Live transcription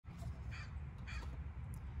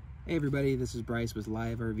Hey everybody, this is Bryce with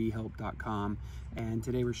livervhelp.com, and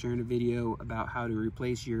today we're sharing a video about how to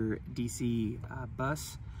replace your DC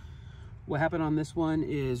bus. What happened on this one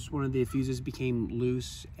is one of the fuses became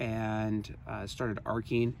loose and started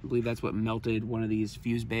arcing. I believe that's what melted one of these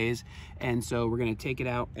fuse bays, and so we're going to take it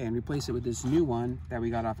out and replace it with this new one that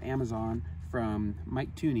we got off Amazon from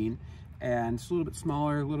Mike Tuning, and it's a little bit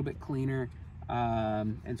smaller, a little bit cleaner,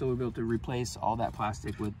 and so we'll be able to replace all that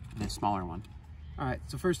plastic with this smaller one. All right,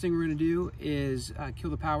 so first thing we're going to do is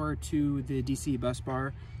kill the power to the DC bus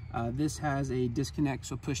bar. This has a disconnect,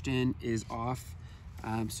 so pushed in is off.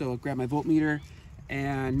 So I'll grab my voltmeter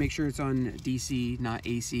and make sure it's on DC, not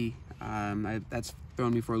AC. That's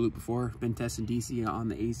thrown me for a loop before. Been testing DC on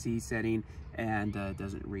the AC setting and it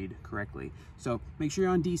doesn't read correctly. So make sure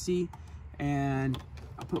you're on DC, and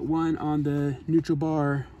I'll put one on the neutral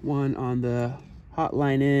bar, one on the hot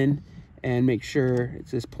line in, and make sure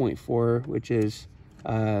it's this 0.4, which is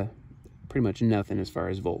pretty much nothing as far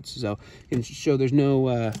as volts. So you can show there's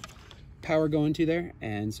no power going to there,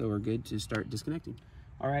 and so we're good to start disconnecting.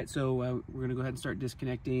 All right, so we're gonna go ahead and start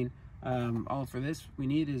disconnecting. All for this we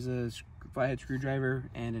need is a flathead screwdriver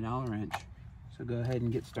and an Allen wrench. So go ahead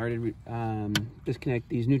and get started. Disconnect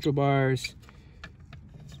these neutral bars.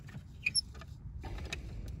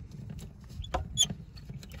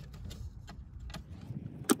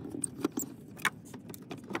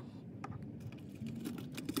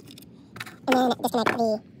 And then disconnect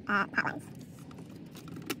the hot lines.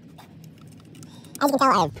 As you can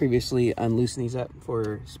tell, I've previously unloosened these up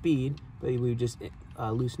for speed, but we just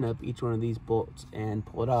loosen up each one of these bolts and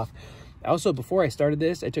pull it off. Also, before I started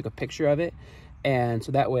this, I took a picture of it, and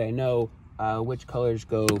so that way I know which colors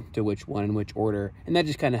go to which one in which order, and that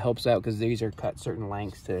just kind of helps out because these are cut certain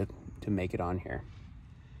lengths to make it on here.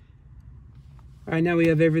 All right, now we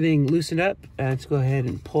have everything loosened up. Let's go ahead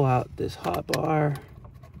and pull out this hot bar.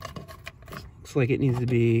 Looks like it needs to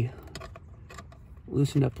be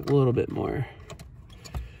loosened up a little bit more.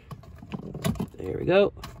 There we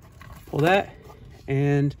go. Pull that,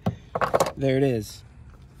 and there it is.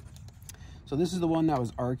 So this is the one that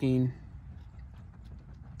was arcing.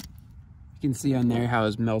 You can see on there how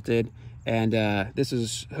it's melted, and this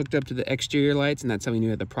is hooked up to the exterior lights, and that's how we knew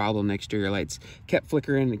we had the problem. The exterior lights kept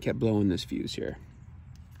flickering and it kept blowing this fuse here.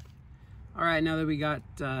 All right, now that we got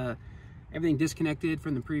everything disconnected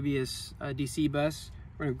from the previous DC bus,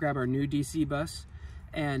 we're gonna grab our new DC bus.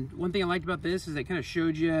 And one thing I liked about this is it kind of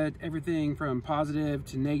showed you everything from positive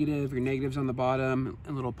to negative, your negatives on the bottom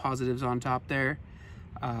and little positives on top there.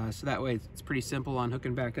 So that way it's pretty simple on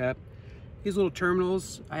hooking back up. These little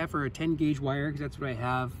terminals I have for a 10 gauge wire, because that's what I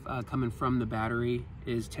have coming from the battery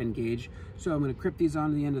is 10 gauge. So I'm going to clip these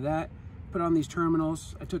onto the end of that, put on these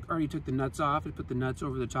terminals. I already took the nuts off and put the nuts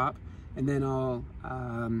over the top, and then I'll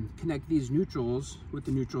connect these neutrals with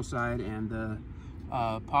the neutral side and the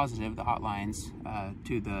positive, the hot lines,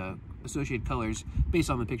 to the associated colors based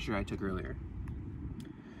on the picture I took earlier.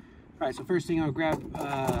 All right, so first thing I'll grab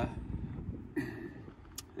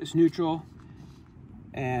this neutral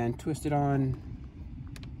and twist it on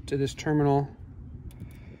to this terminal.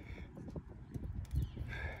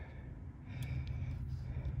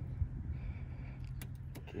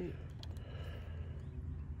 Okay.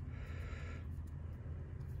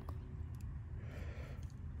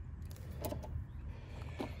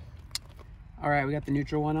 All right, we got the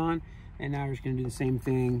neutral one on, and now we're just gonna do the same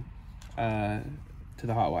thing to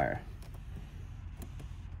the hot wire.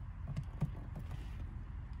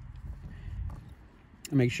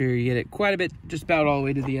 And make sure you get it quite a bit, just about all the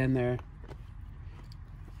way to the end there,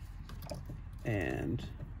 and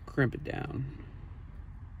crimp it down.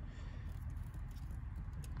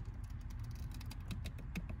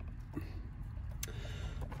 All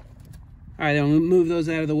right, then we'll move those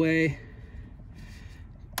out of the way,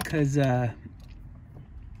 because the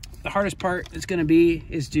hardest part is going to be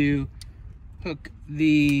is to hook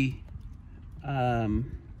the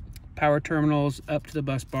power terminals up to the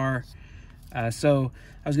bus bar. So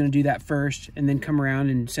I was going to do that first and then come around,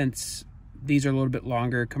 and since these are a little bit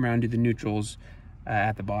longer, come around and do the neutrals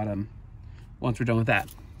at the bottom once we're done with that.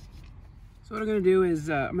 So what I'm going to do is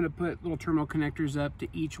I'm going to put little terminal connectors up to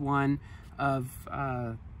each one of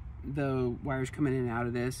the wires coming in and out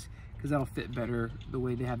of this, because that'll fit better the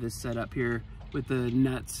way they have this set up here with the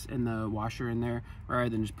nuts and the washer in there, rather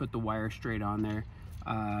than just put the wire straight on there.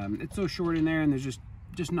 It's so short in there, and there's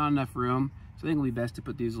just not enough room. So I think it'll be best to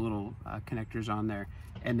put these little connectors on there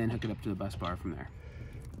and then hook it up to the bus bar from there.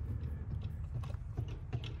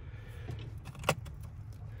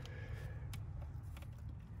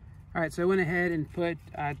 All right, so I went ahead and put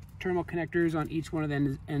terminal connectors on each one of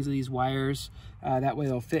the ends of these wires. That way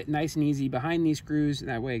they'll fit nice and easy behind these screws, and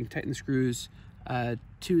that way I can tighten the screws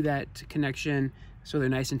to that connection so they're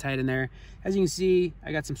nice and tight in there. As you can see,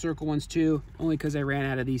 I got some circle ones too, only because I ran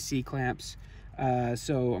out of these C-clamps.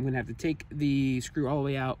 So I'm gonna have to take the screw all the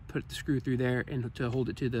way out, put the screw through there, and to hold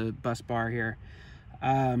it to the bus bar here.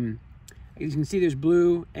 As you can see, there's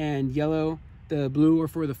blue and yellow. The blue are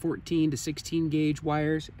for the 14 to 16 gauge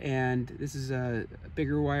wires, and this is a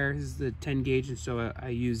bigger wire. This is the 10 gauge, and so I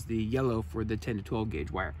use the yellow for the 10 to 12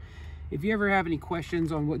 gauge wire. If you ever have any questions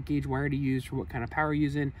on what gauge wire to use for what kind of power you're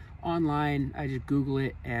using, online, I just Google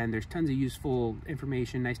it, and there's tons of useful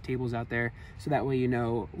information, nice tables out there, so that way you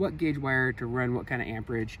know what gauge wire to run what kind of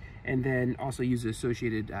amperage, and then also use the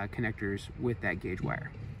associated connectors with that gauge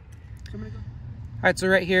wire. So I'm gonna go. All right, so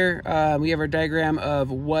right here, we have our diagram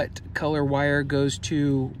of what color wire goes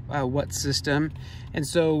to what system. And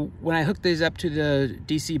so when I hook these up to the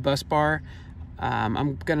DC bus bar,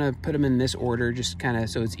 I'm gonna put them in this order, just kind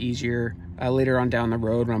of so it's easier later on down the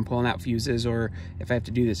road when I'm pulling out fuses, or if I have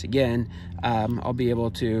to do this again, I'll be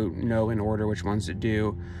able to know in order which ones to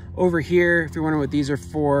do. Over here, if you're wondering what these are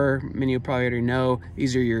for, many of you probably already know,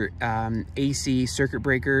 these are your AC circuit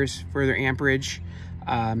breakers for their amperage.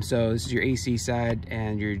 So this is your AC side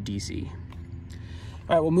and your DC.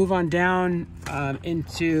 All right, we'll move on down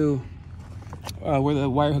into where the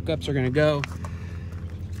wire hookups are gonna go.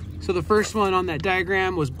 So the first one on that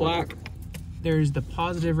diagram was black. There's the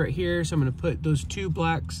positive right here. So I'm gonna put those two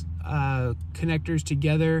black connectors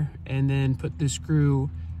together and then put the screw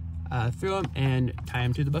through them and tie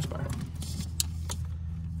them to the bus bar.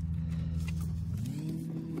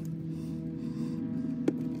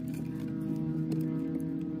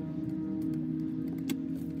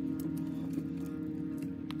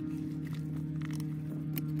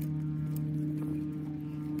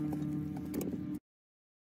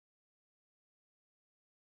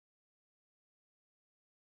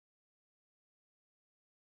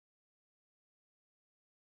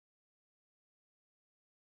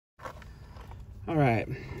 All right,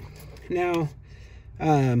 now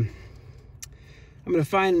I'm gonna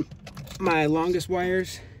find my longest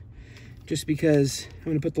wires, just because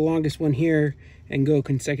I'm gonna put the longest one here and go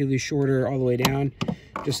consecutively shorter all the way down,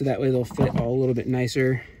 just so that way they'll fit all a little bit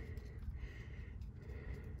nicer.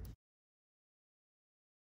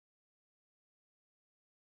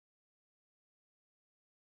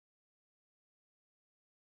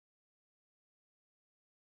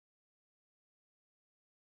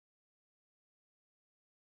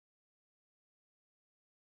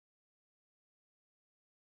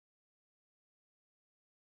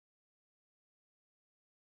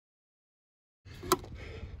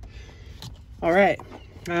 All right,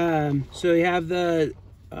 so you have the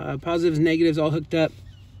positives and negatives all hooked up.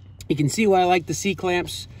 You can see why I like the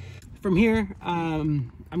C-clamps. From here,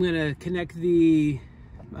 I'm gonna connect the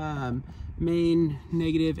main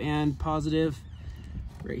negative and positive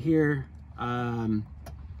right here. And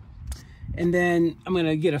then I'm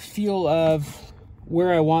gonna get a feel of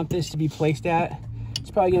where I want this to be placed at.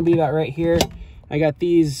 It's probably gonna be about right here. I got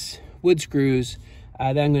these wood screws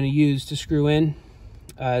that I'm gonna use to screw in.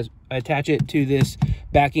 Attach it to this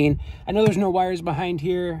backing. I know there's no wires behind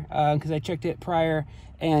here because I checked it prior,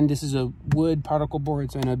 and this is a wood particle board,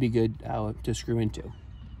 so I know it'd be good to screw into.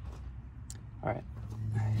 All right.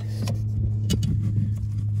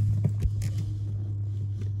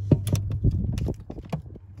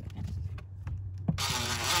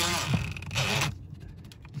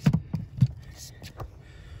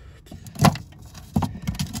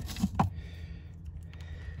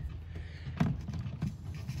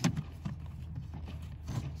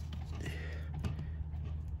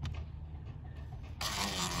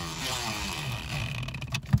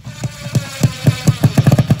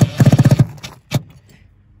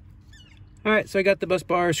 All right, so I got the bus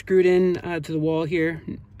bar screwed in to the wall here.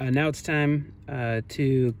 Now it's time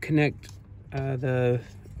to connect the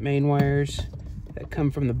main wires that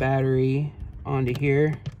come from the battery onto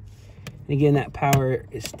here. And again, that power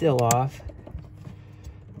is still off.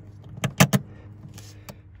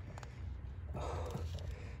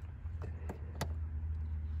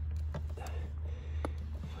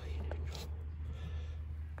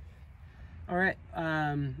 All right,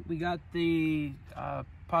 we got the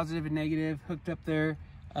positive and negative hooked up there,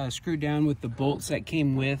 screwed down with the bolts that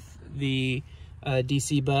came with the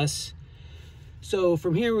DC bus. So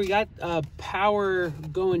from here we got power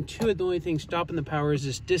going to it. The only thing stopping the power is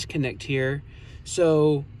this disconnect here.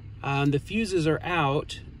 So the fuses are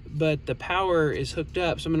out, but the power is hooked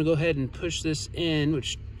up. So I'm gonna go ahead and push this in,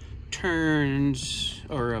 which turns,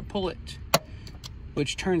 or pull it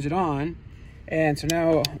which turns it on. And so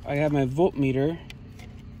now I have my voltmeter,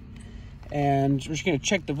 and we're just going to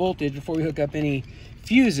check the voltage before we hook up any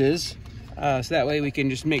fuses, so that way we can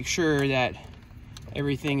just make sure that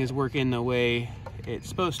everything is working the way it's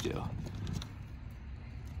supposed to.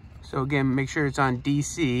 So again, make sure it's on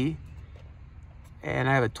DC, and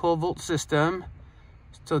I have a 12-volt system,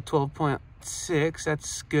 so 12.6,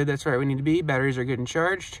 that's good, that's right, we need to be. Batteries are good and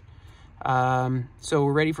charged. So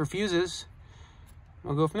we're ready for fuses.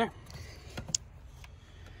 We'll go from there.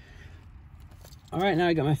 All right, now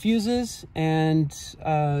I got my fuses, and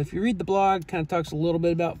if you read the blog, kind of talks a little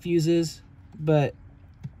bit about fuses, but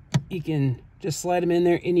you can just slide them in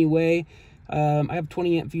there anyway. I have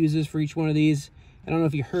 20 amp fuses for each one of these. I don't know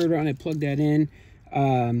if you heard when I plugged that in.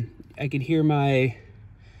 I could hear my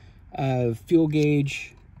fuel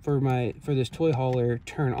gauge for this toy hauler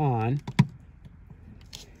turn on,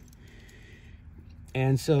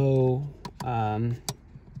 and so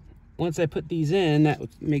once I put these in, that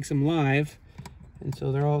makes them live. And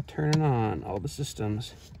so they're all turning on, all the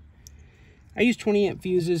systems. I use 20 amp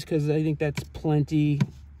fuses because I think that's plenty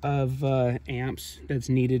of amps that's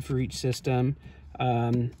needed for each system.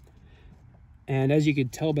 And as you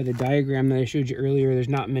could tell by the diagram that I showed you earlier, there's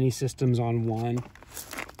not many systems on one.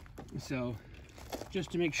 So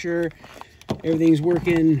just to make sure everything's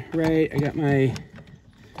working right, I got my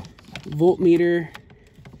voltmeter.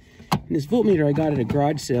 And this voltmeter I got at a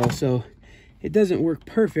garage sale, so it doesn't work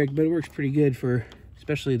perfect, but it works pretty good for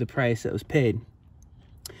especially the price that was paid.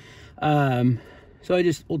 So I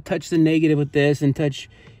just will touch the negative with this and touch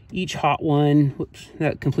each hot one. Whoops,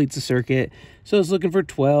 that completes the circuit. So it's looking for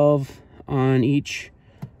 12 on each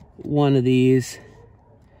one of these.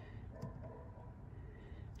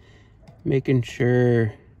 Making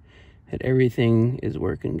sure that everything is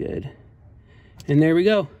working good. And there we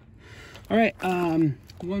go. All right,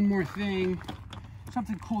 one more thing.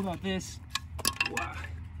 Something cool about this.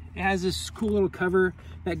 It has this cool little cover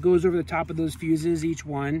that goes over the top of those fuses, each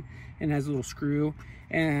one, and has a little screw.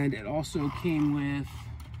 And it also came with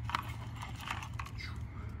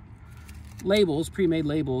labels, pre-made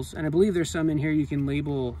labels, and I believe there's some in here you can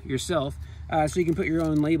label yourself, so you can put your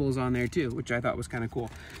own labels on there too, which I thought was kind of cool.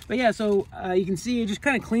 But yeah, so you can see it just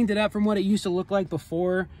kind of cleaned it up from what it used to look like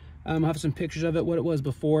before. I'll have some pictures of it, what it was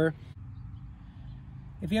before.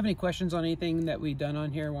 If you have any questions on anything that we've done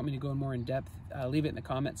on here, want me to go more in depth, leave it in the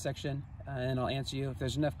comments section and I'll answer you. If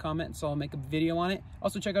there's enough comments, I'll make a video on it.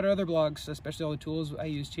 Also check out our other blogs, especially all the tools I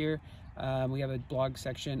used here. We have a blog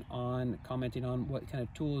section on commenting on what kind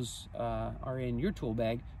of tools are in your tool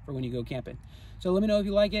bag for when you go camping. So let me know if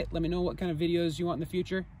you like it. Let me know what kind of videos you want in the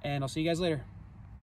future, and I'll see you guys later.